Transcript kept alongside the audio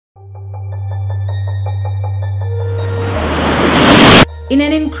In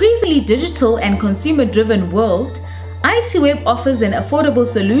an increasingly digital and consumer-driven world, ITWeb offers an affordable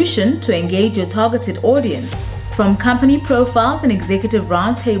solution to engage your targeted audience. From company profiles and executive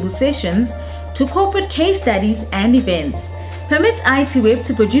roundtable sessions to corporate case studies and events, permit ITWeb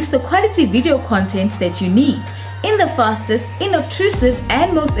to produce the quality video content that you need in the fastest, inobtrusive,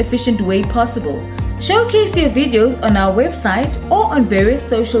 and most efficient way possible. Showcase your videos on our website or on various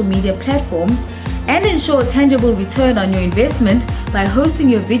social media platforms and ensure a tangible return on your investment by hosting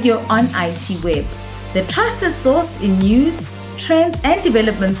your video on ITWeb, the trusted source in news, trends, and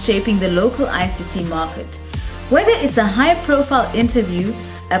developments shaping the local ICT market. Whether it's a high-profile interview,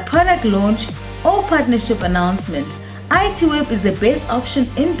 a product launch, or partnership announcement, ITWeb is the best option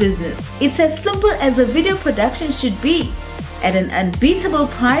in business. It's as simple as a video production should be, at an unbeatable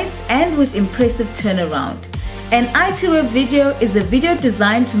price and with impressive turnaround. An ITWeb video is a video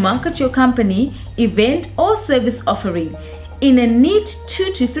designed to market your company, event, or service offering in a neat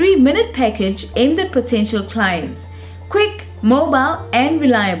 2 to 3 minute package aimed at potential clients. Quick, mobile, and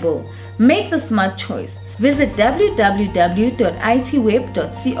reliable. Make the smart choice. Visit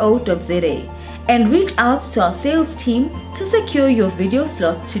www.itweb.co.za and reach out to our sales team to secure your video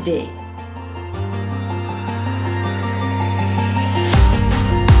slot today.